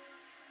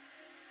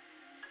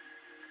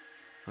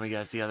 We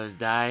gotta see others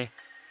die.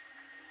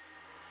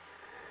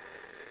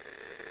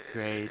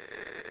 Great.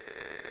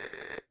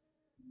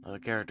 Well, the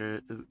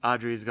character,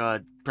 Audrey's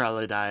gonna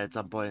probably die at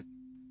some point.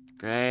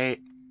 Great.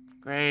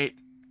 Great.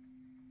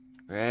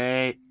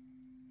 Great.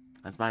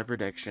 That's my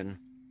prediction.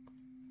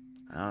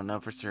 I don't know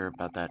for sure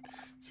about that.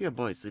 See a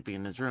boy sleeping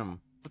in his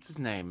room. What's his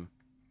name?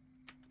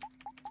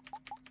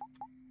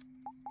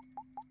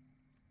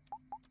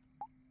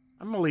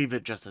 I'm gonna leave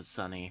it just as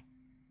Sunny.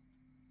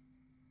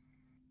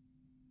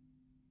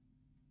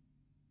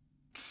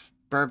 Tss,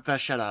 Burp,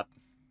 shut up.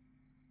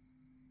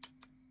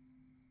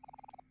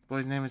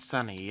 Boy's name is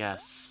Sunny,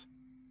 yes.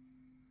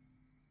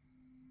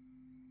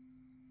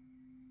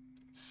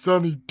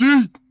 Sunny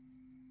D!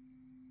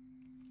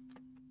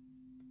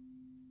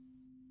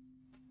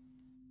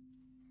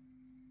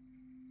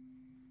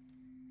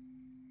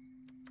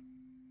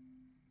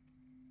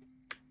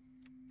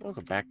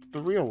 Welcome back to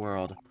the real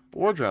world.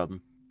 Wardrobe.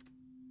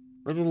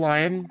 Where's the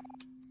lion?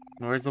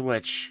 And where's the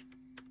witch?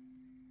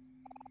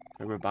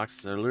 Cardboard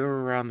boxes are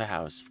literally around the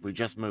house. We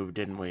just moved,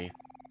 didn't we?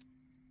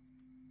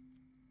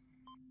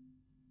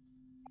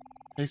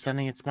 Hey,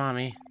 Sunny, it's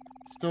Mommy.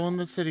 Still in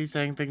the city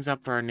setting things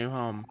up for our new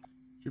home.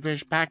 You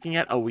finished packing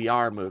yet? Oh, we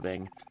are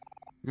moving.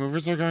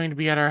 Movers are going to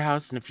be at our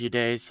house in a few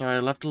days, so I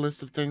left a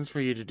list of things for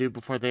you to do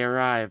before they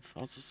arrive.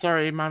 Also,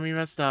 sorry, Mommy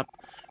messed up.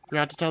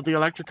 Forgot to tell the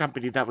electric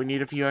company that we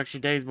need a few extra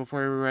days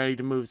before we're ready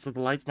to move, so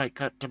the lights might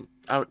cut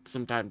out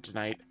sometime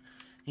tonight.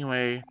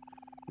 Anyway,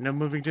 I know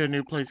moving to a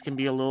new place can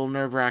be a little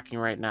nerve-wracking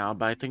right now,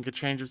 but I think a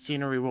change of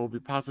scenery will be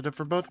positive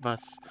for both of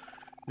us. I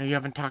know you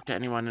haven't talked to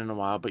anyone in a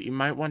while, but you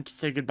might want to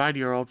say goodbye to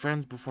your old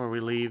friends before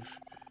we leave.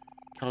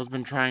 Kel's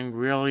been trying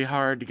really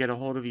hard to get a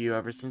hold of you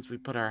ever since we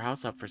put our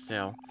house up for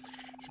sale.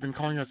 He's been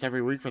calling us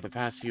every week for the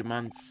past few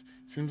months.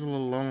 Seems a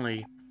little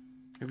lonely.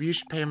 Maybe you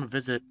should pay him a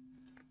visit.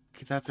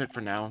 Okay, that's it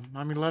for now.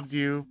 Mommy loves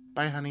you.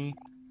 Bye, honey.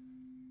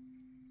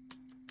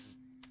 Psst.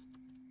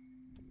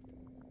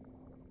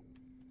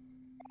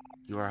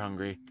 You are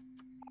hungry.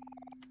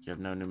 You have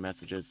no new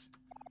messages.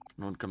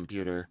 No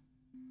computer.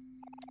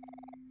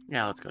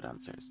 Yeah, let's go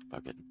downstairs.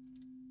 Fuck it.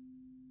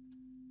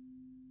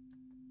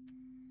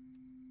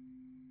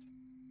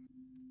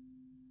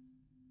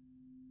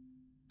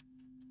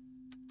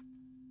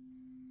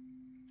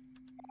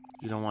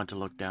 You don't want to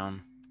look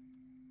down.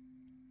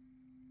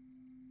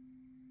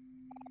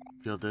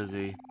 Feel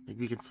dizzy.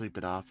 Maybe you can sleep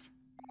it off.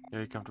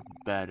 Very comfortable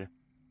bed.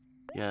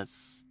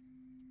 Yes.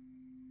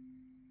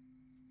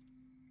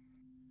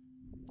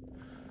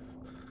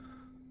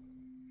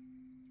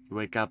 You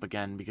wake up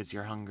again because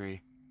you're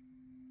hungry.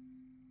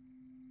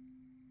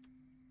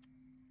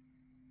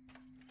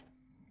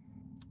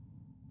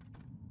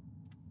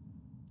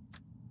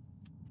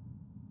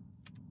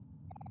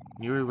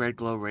 An eerie red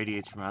glow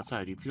radiates from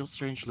outside. You feel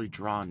strangely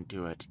drawn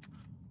to it.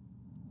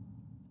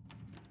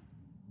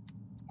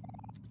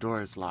 The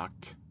door is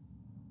locked.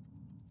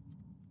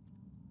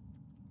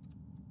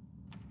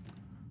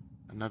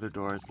 Another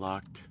door is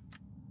locked.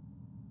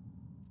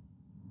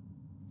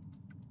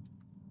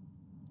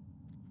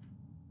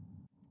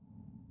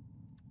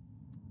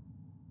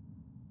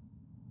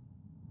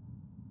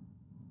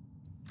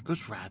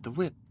 Ghost ride the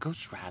whip.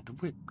 Ghost ride the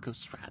whip.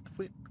 Ghost ride the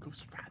whip.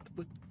 Ghost ride the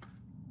whip.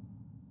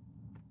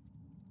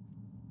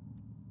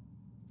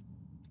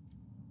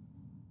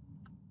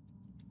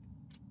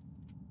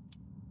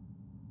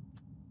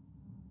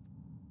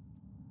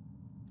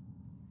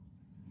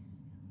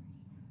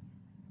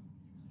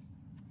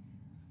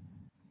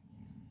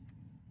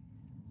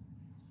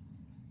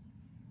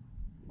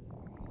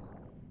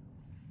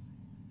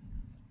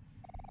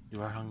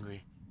 You are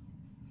hungry.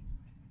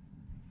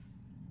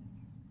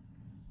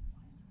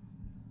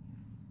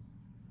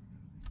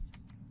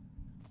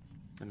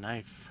 The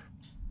knife.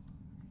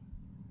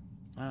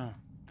 Wow,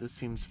 this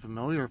seems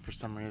familiar for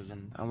some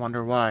reason. I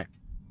wonder why.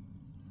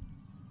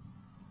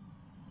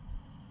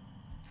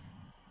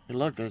 Hey,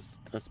 look, there's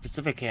a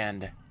specific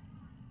hand.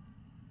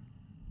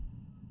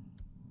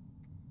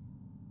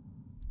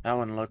 That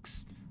one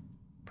looks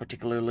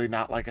particularly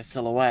not like a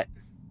silhouette.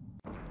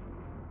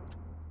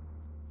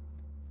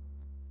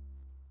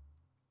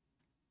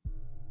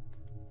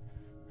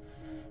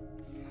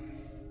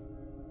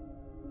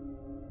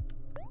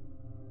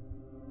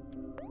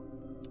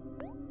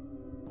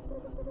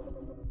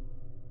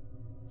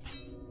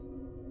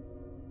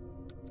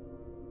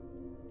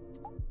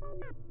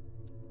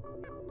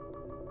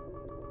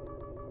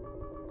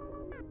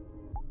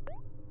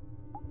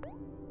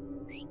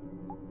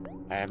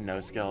 I have no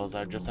skills.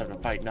 I just have to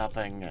fight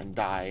nothing and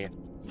die.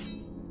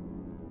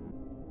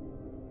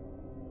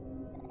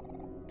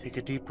 Take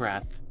a deep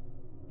breath.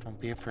 Don't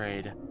be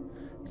afraid.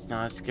 It's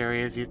not as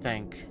scary as you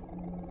think.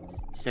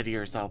 Steady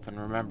yourself and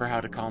remember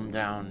how to calm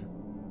down.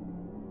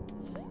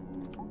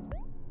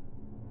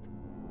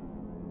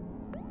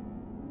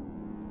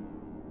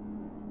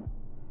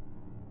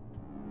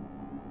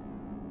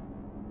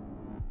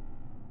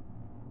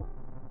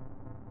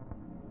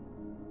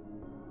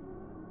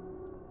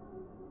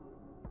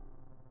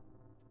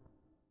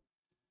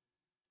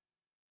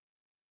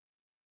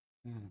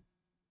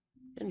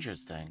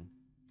 Interesting.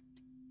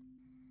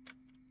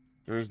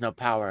 There is no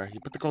power. You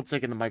put the cold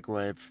stick in the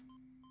microwave.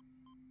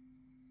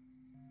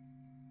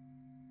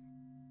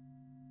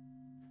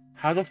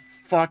 How the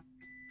fuck?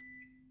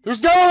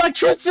 There's no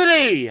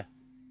electricity!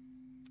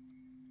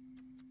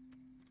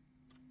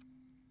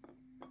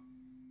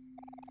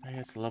 Hey,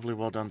 it's a lovely,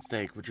 well-done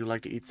steak. Would you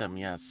like to eat some?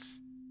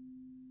 Yes.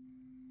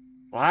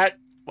 What?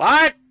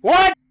 What?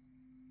 What?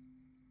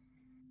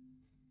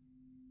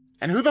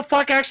 And who the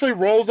fuck actually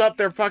rolls up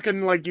their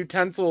fucking, like,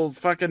 utensils,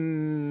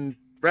 fucking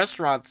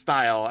restaurant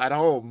style at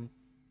home?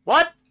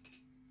 What?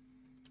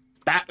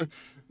 That...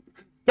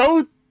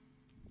 Don't...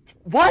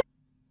 What?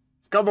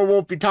 Scummer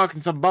won't be talking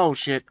some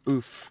bullshit.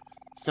 Oof.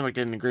 Stomach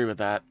didn't agree with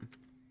that.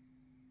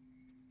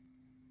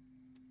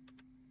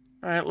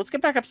 Alright, let's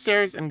get back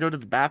upstairs and go to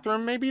the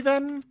bathroom, maybe,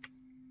 then?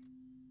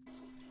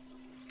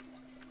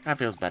 That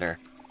feels better.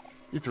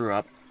 You threw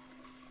up.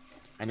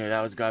 I knew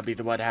that was gotta be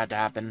what had to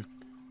happen.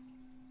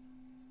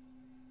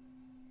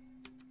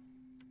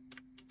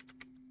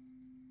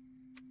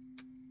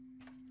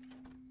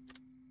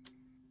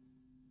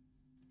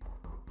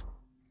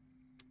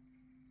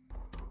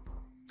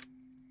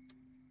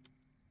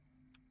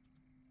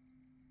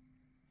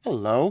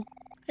 Hello.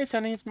 Hey,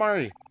 Sonny, it's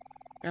Mari.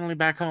 Finally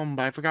back home,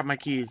 but I forgot my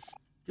keys.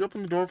 Could you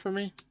open the door for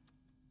me?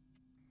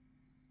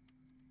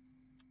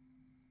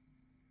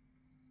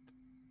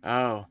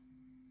 Oh.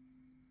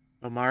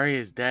 OMORI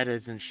is dead,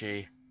 isn't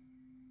she?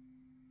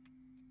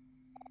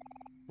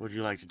 What would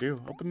you like to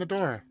do? Open the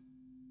door.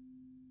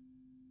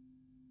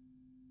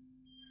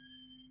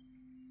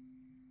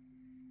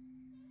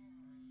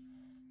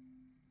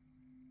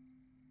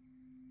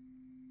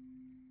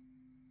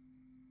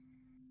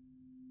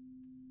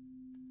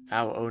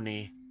 Ow,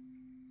 Oni.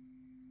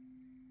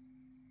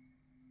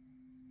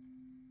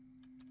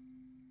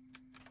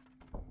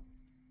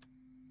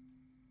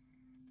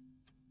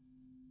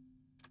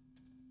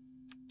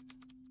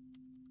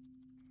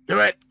 Do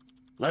it!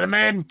 Let him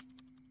in!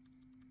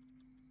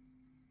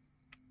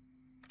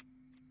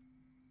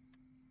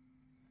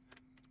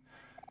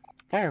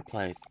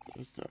 Fireplace.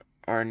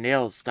 Are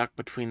nails stuck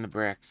between the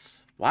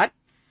bricks. What?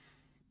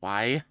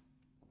 Why?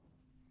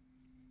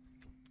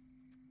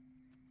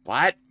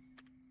 What?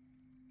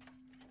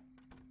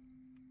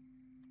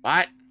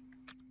 What?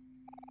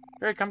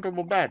 Very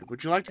comfortable bed.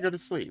 Would you like to go to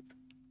sleep?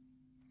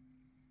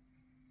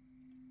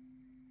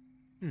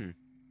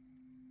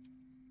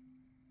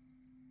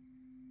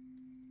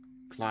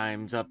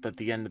 Climbs up at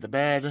the end of the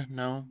bed.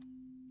 No.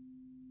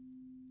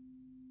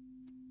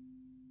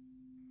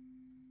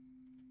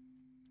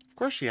 Of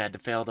course she had to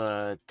fail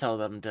to tell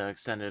them to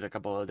extend it a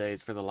couple of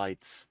days for the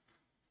lights.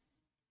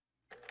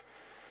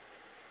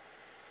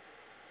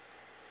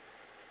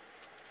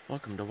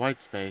 Welcome to White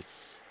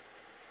Space.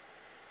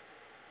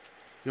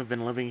 You have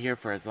been living here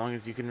for as long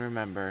as you can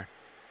remember.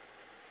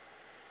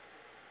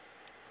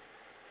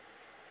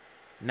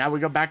 Now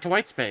we go back to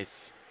White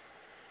Space.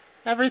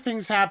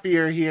 Everything's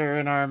happier here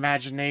in our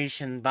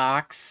imagination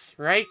box.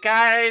 Right,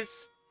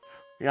 guys?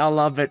 We all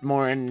love it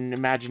more in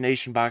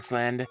imagination box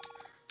land.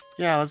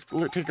 Yeah, let's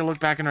take a look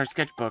back in our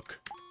sketchbook.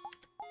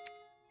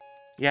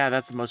 Yeah,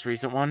 that's the most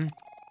recent one.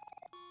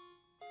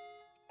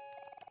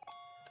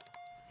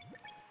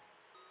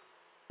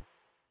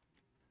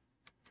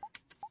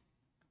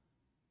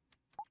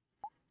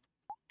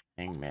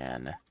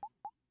 Hangman.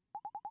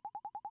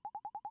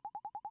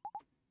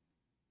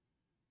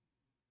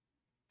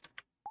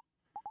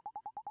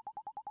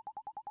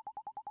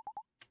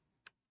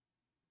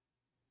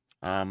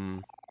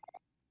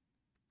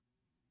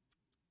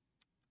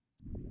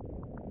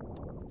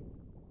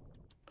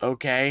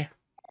 Okay.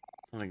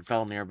 Something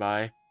fell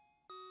nearby.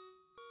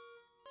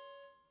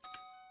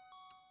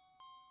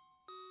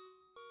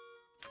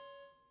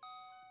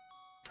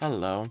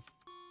 Hello.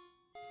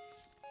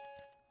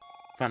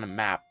 Found a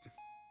map.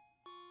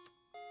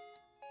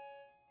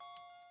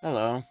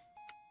 Hello.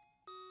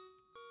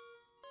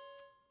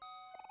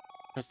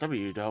 Press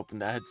W to open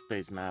the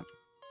headspace map.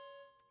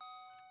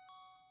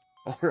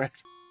 Alright.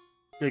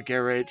 Take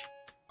care, Rage.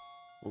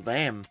 Well,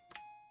 damn.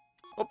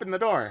 Open the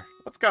door.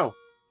 Let's go.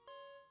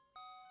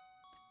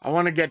 I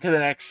want to get to the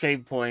next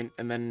save point,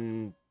 and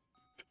then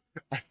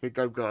I think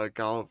I'm gonna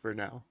call it for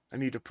now. I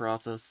need to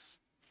process.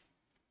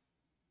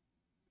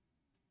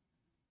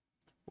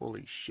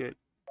 Holy shit.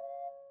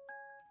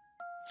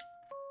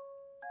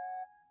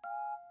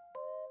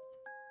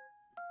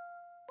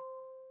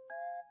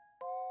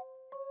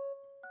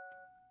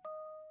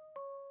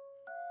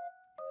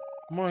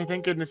 Omori,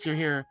 thank goodness you're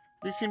here.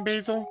 Have you seen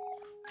Basil?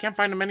 Can't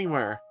find him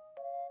anywhere.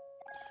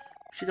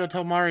 We should go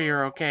tell Mari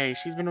you're okay.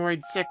 She's been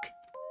worried sick.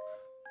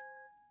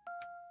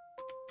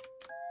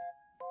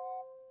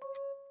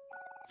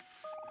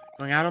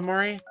 Going out,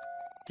 Omori?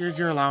 Here's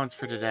your allowance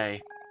for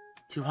today.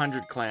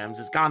 200 clams.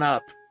 It's gone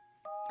up.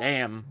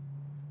 Damn.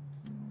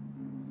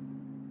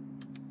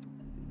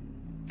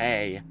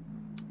 Hey.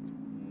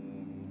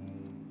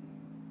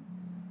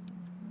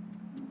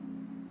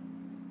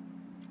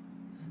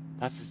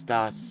 Das ist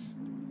das.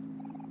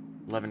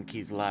 11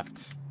 keys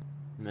left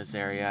in this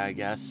area, I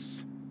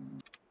guess.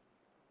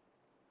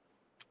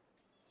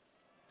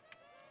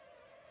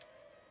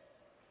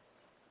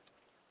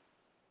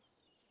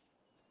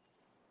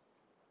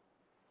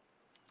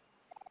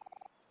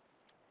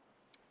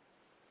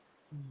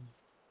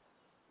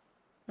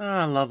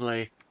 Ah,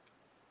 lovely.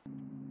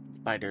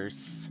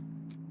 Spiders.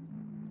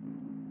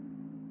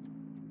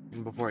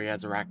 And before he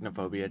has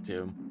arachnophobia,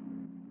 too.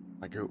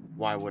 Like,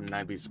 why wouldn't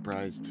I be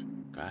surprised?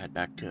 Gotta head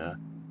back to the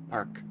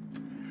park.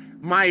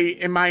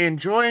 Am I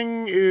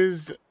enjoying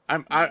is...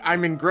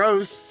 I'm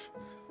engrossed.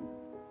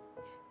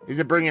 Is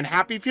it bringing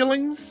happy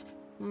feelings?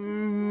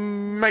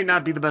 Might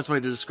not be the best way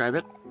to describe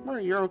it. Oh,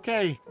 you're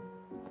okay.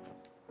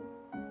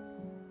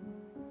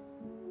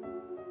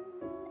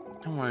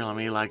 Don't worry on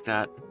me like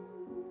that.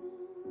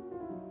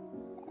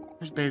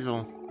 Where's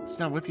Basil? He's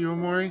not with you,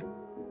 Omori?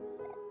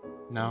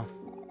 No.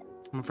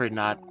 I'm afraid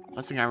not.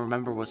 Last thing I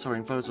remember was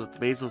sorting photos with the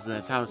Basils in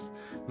his house.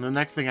 And the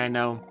next thing I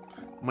know,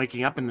 I'm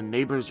waking up in the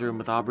neighbor's room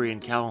with Aubrey and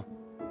Kel.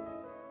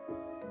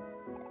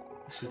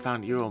 At least we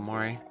found you,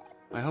 Omori.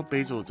 I hope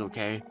Basil is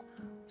okay.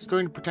 Who's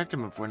going to protect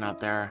him if we're not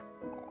there?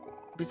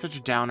 Don't be such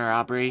a downer,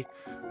 Aubrey.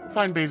 We'll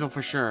find Basil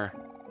for sure.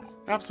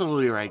 You're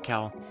absolutely right,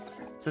 Kel.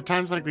 So at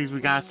times like these, we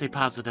gotta stay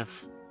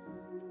positive.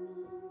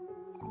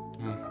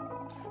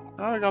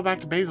 Oh, we go back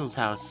to Basil's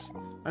house.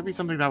 Might be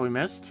something that we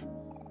missed.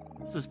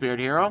 It's a spirit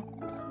hero.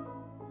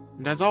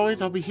 And as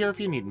always, I'll be here if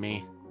you need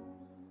me.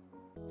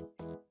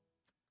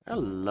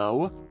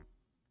 Hello.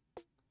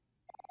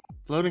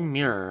 Floating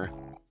mirror.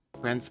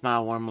 Friends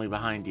smile warmly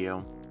behind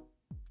you.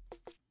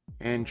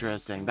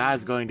 Interesting. That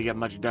is going to get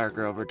much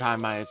darker over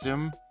time, I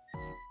assume.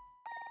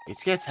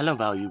 It's yes, hello,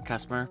 valued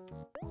customer.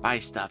 Buy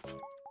stuff.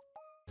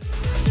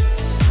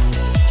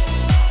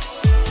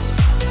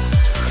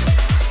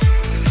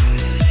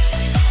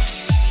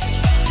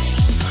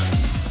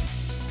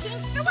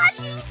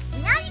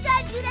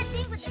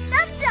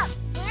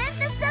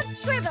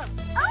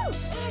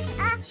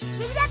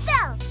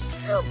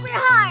 Super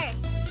hard!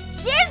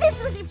 Share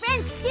this with your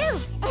friends too,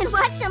 and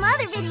watch some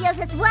other videos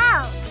as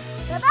well.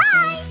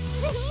 Bye-bye!